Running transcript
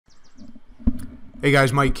Hey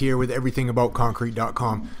guys, Mike here with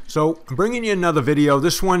everythingaboutconcrete.com. So I'm bringing you another video.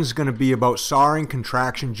 This one's going to be about sawing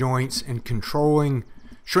contraction joints and controlling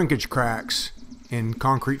shrinkage cracks in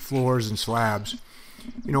concrete floors and slabs.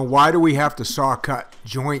 You know, why do we have to saw cut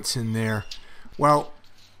joints in there? Well,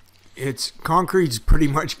 concrete's pretty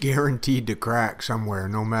much guaranteed to crack somewhere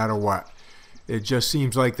no matter what. It just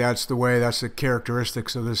seems like that's the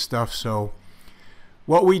characteristics of this stuff. So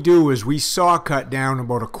what we do is we saw cut down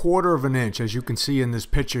about 1/4 of an inch, as you can see in this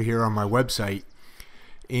picture here on my website.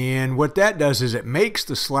 And what that does is it makes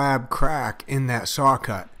the slab crack in that saw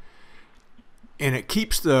cut. And it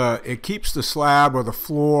keeps the slab or the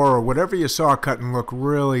floor or whatever you saw cutting look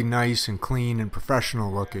really nice and clean and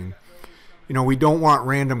professional looking. You know, we don't want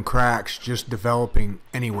random cracks just developing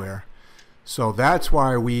anywhere. So that's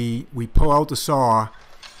why we pull out the saw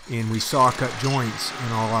and we saw cut joints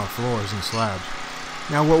in all our floors and slabs.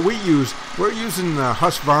 Now what we're using the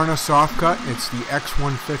Husqvarna Soff-Cut. It's the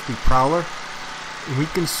X150 Prowler. And we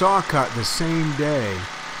can saw cut the same day.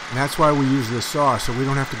 And that's why we use this saw, so we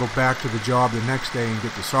don't have to go back to the job the next day and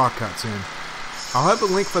get the saw cuts in. I'll have a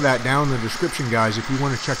link for that down in the description, guys, if you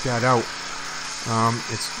want to check that out.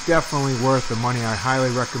 It's definitely worth the money. I highly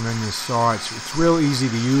recommend this saw. It's real easy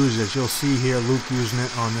to use, as you'll see here, Luke using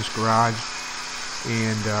it on this garage.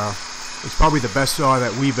 And it's probably the best saw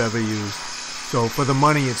that we've ever used. So for the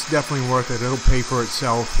money, it's definitely worth it. It'll pay for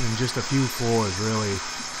itself in just a few floors, really.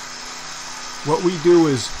 What we do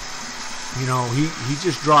is, you know, he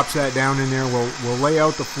just drops that down in there. We'll lay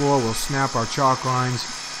out the floor. We'll snap our chalk lines,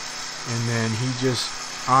 and then he just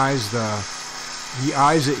eyes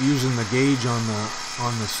it using the gauge on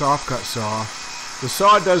the soft cut saw. The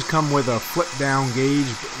saw does come with a flip down gauge,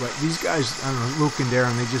 but these guys, I don't know, Luke and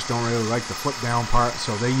Darren, they just don't really like the flip down part,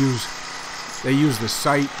 so they use the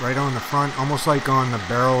sight right on the front, almost like on the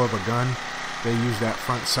barrel of a gun. They use that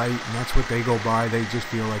front sight, and that's what they go by. They just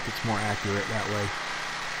feel like it's more accurate that way.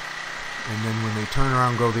 And then when they turn around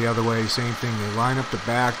and go the other way, same thing. They line up the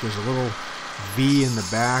back. There's a little V in the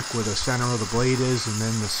back where the center of the blade is, and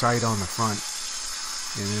then the sight on the front.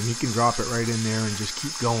 And then he can drop it right in there and just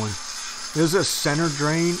keep going. There's a center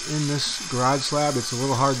drain in this garage slab. It's a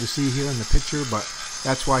little hard to see here in the picture, but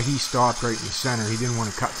that's why he stopped right in the center. He didn't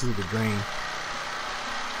want to cut through the drain.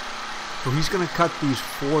 So he's going to cut these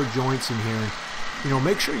 4 joints in here. And, you know,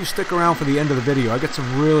 make sure you stick around for the end of the video. I got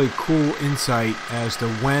some really cool insight as to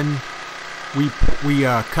when we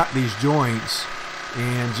cut these joints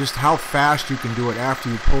and just how fast you can do it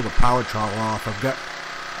after you pull the power trowel off. I've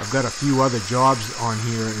got a few other jobs on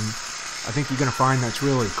here, and I think you're going to find that's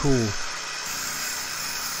really cool.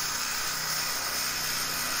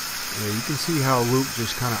 Yeah, you can see how Luke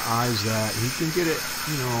just kind of eyes that. He can get it,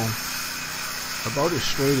 you know, about as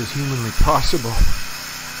straight as humanly possible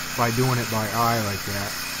by doing it by eye like that.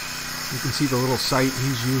 You can see the little sight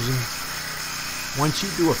he's using. Once you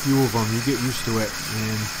do a few of them, you get used to it.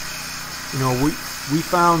 And you know, we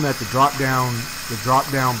found that the drop down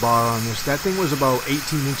bar on this, that thing was about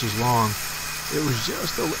 18 inches long. It was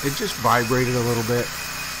it just vibrated a little bit,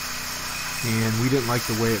 and we didn't like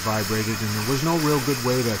the way it vibrated, and there was no real good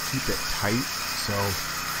way to keep it tight, so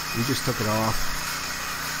we just took it off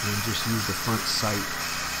and just used the front sight.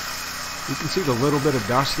 You can see the little bit of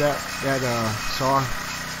dust that saw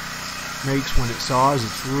makes when it saws.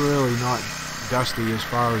 It's really not dusty as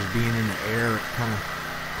far as being in the air. It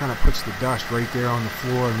kind of puts the dust right there on the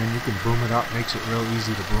floor, and then you can boom it up. Makes it real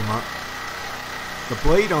easy to boom up. The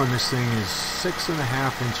blade on this thing is 6.5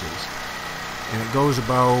 inches, and it goes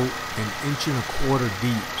about 1.25 inches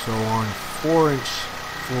deep. So on 4-inch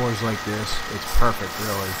floors like this, it's perfect,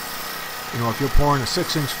 really. You know, if you're pouring a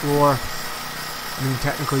 6-inch floor, I mean,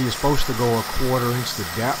 technically you're supposed to go 1/4 inch to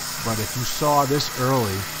depth, but if you saw this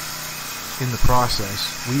early in the process,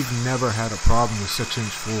 we've never had a problem with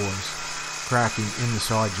 6-inch floors cracking in the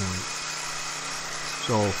saw joint.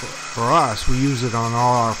 So for us, we use it on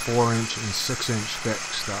all our 4-inch and 6-inch thick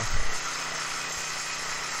stuff.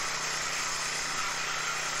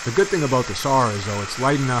 The good thing about the saw is, though, it's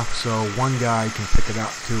light enough so one guy can pick it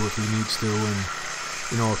up too if he needs to, and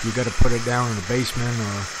you know, if you got to put it down in the basement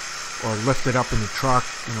or lift it up in the truck,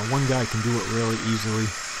 you know, one guy can do it really easily.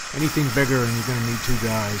 Anything bigger and you're going to need 2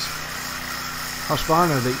 guys.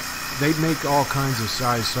 Husqvarna, they make all kinds of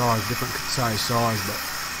size saws, different size saws, but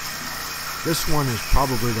this one is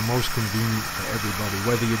probably the most convenient for everybody,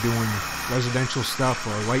 whether you're doing residential stuff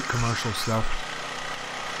or light commercial stuff.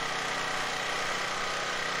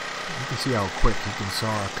 You can see how quick you can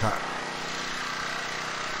saw a cut.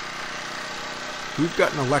 We've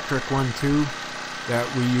got an electric one too that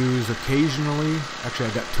we use occasionally.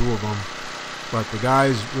 Actually, I got 2 of them, but the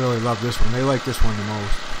guys really love this one. They like this one the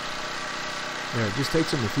most. Yeah, it just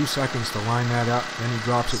takes him a few seconds to line that up, then he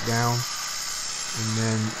drops it down. And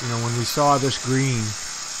then, you know, when we saw this green,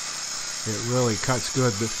 it really cuts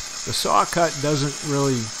good. The saw cut doesn't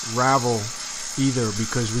really ravel either,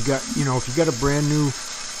 because we got, you know, if you got a brand new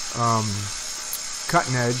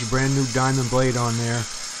cutting edge, brand new diamond blade on there,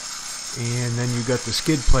 and then you got the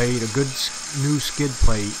skid plate, a good new skid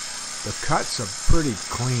plate, the cuts are pretty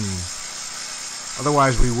clean.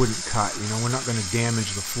 Otherwise we wouldn't cut. You know, we're not going to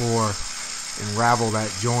damage the floor and ravel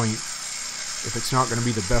that joint if it's not going to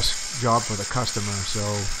be the best job for the customer. So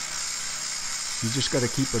you just got to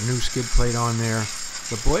keep a new skid plate on there.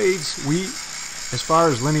 The blades, as far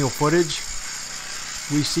as lineal footage,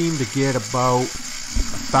 we seem to get about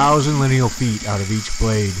 1,000 lineal feet out of each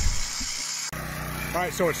blade.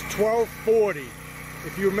 Alright, so it's 12:40.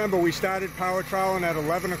 If you remember, we started power troweling at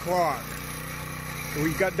 11 o'clock.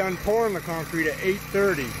 We got done pouring the concrete at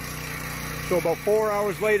 8:30. So about 4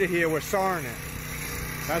 hours later here, we're sawing it.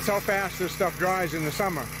 That's how fast this stuff dries in the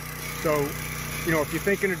summer. So, you know, if you're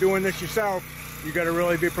thinking of doing this yourself, you got to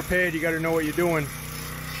really be prepared. You got to know what you're doing.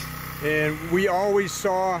 And we always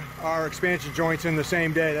saw our expansion joints in the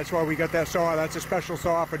same day. That's why we got that saw. That's a special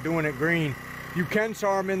saw for doing it green. You can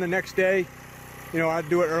saw them in the next day. You know, I'd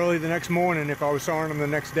do it early the next morning if I was sawing them the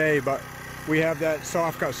next day, but we have that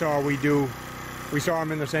soft cut saw we saw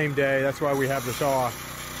them in the same day. That's why we have the saw.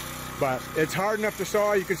 But it's hard enough to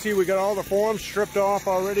saw. You can see we got all the forms stripped off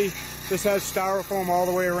already. This has styrofoam all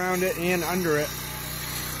the way around it and under it.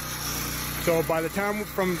 So by the time,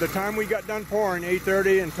 from the time we got done pouring,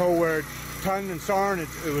 8:30, until we're done and sawing,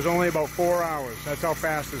 it was only about 4 hours. That's how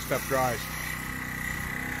fast this stuff dries.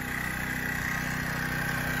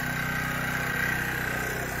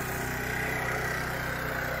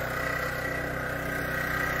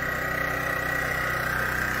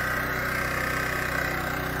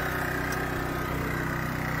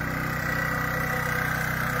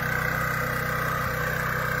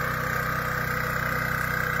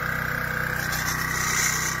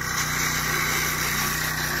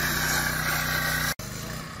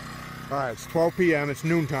 Alright, it's 12 p.m., it's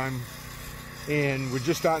noontime, and we're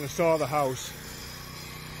just starting to saw the house.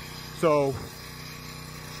 So,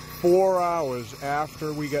 4 hours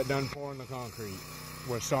after we got done pouring the concrete,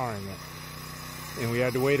 we're sawing it. And we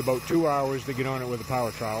had to wait about 2 hours to get on it with a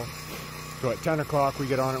power trowel. So at 10 o'clock we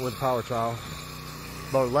get on it with a power trowel.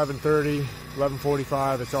 About 11:30,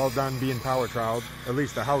 11:45, it's all done being power troweled, at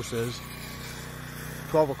least the house is.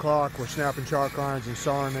 12 o'clock, we're snapping chalk lines and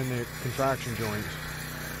sawing in the contraction joints.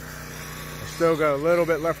 Still got a little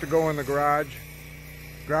bit left to go in the garage.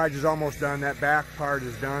 Garage is almost done. That back part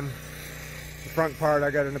is done. The front part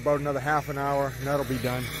I got in about another half an hour, and that'll be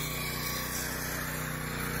done.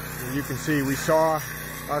 And you can see we saw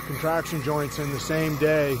our contraction joints in the same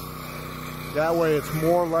day. That way it's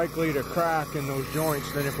more likely to crack in those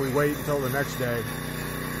joints than if we wait until the next day.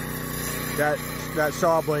 That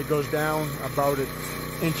saw blade goes down about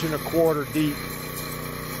 1.25 inches deep,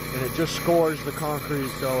 and it just scores the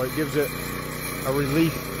concrete, so it gives it a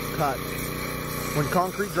relief cut. When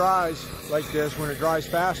concrete dries like this, when it dries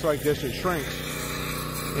fast like this, it shrinks.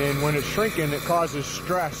 And when it's shrinking, it causes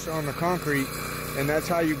stress on the concrete, and that's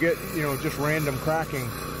how you get, you know, just random cracking.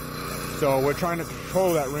 So we're trying to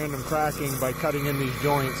control that random cracking by cutting in these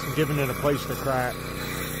joints and giving it a place to crack,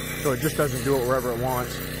 so it just doesn't do it wherever it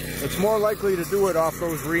wants. It's more likely to do it off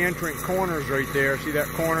those re-entrant corners right there. See that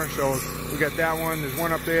corner? So we got that one, there's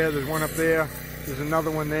one up there, there's one up there, there's another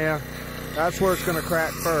one there. That's where it's going to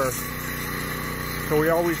crack first. So we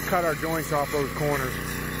always cut our joints off those corners.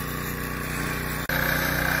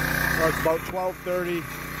 So it's about 12:30.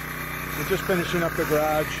 We're just finishing up the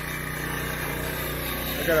garage.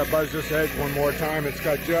 I gotta buzz this edge one more time. It's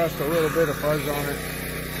got just a little bit of fuzz on it,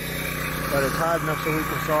 but it's hard enough so we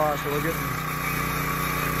can saw. So we're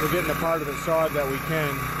getting the part of it sawed that we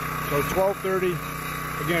can. So 12:30.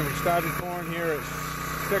 Again, we started pouring here at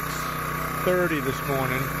 6:30 this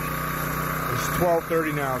morning. It's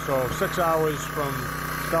 12:30 now, so 6 hours from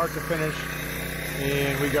start to finish,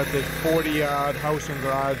 and we got this 40-yard house and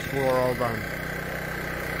garage floor all done.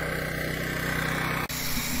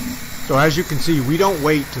 So as you can see, we don't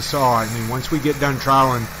wait to saw. I mean, once we get done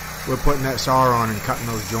troweling, we're putting that saw on and cutting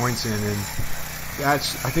those joints in, and I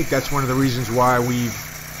think that's one of the reasons why we've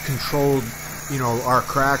controlled, you know, our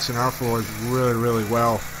cracks in our floors really, really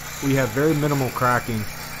well. We have very minimal cracking.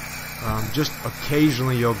 Just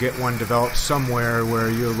occasionally you'll get one developed somewhere where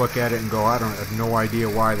you'll look at it and go, I have no idea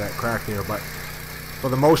why that cracked there. But for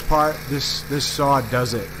the most part, this saw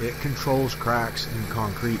does it. It controls cracks in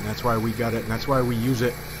concrete, and that's why we got it, and that's why we use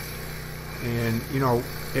it. And, you know,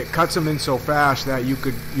 it cuts them in so fast that you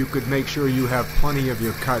could make sure you have plenty of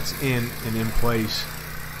your cuts in and in place,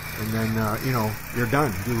 and then you know, you're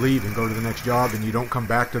done. You leave and go to the next job, and you don't come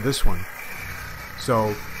back to this one.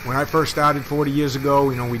 So when I first started 40 years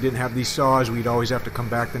ago, you know, we didn't have these saws. We'd always have to come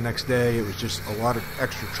back the next day. It was just a lot of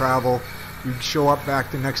extra travel. You'd show up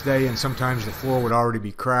back the next day, and sometimes the floor would already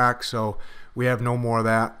be cracked. So we have no more of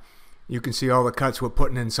that. You can see all the cuts we're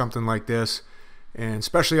putting in something like this, and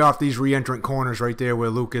especially off these re-entrant corners right there where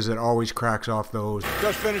Luke is, it always cracks off those.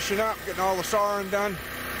 Just finishing up, getting all the sawing done.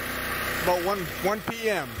 About 1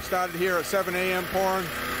 p.m. Started here at 7 a.m. pouring.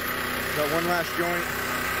 Got one last joint.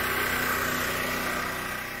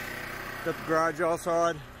 Got the garage all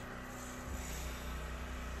sawed.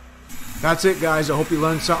 That's it, guys. I hope you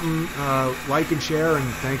learned something. Like and share, and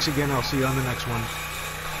thanks again. I'll see you on the next one.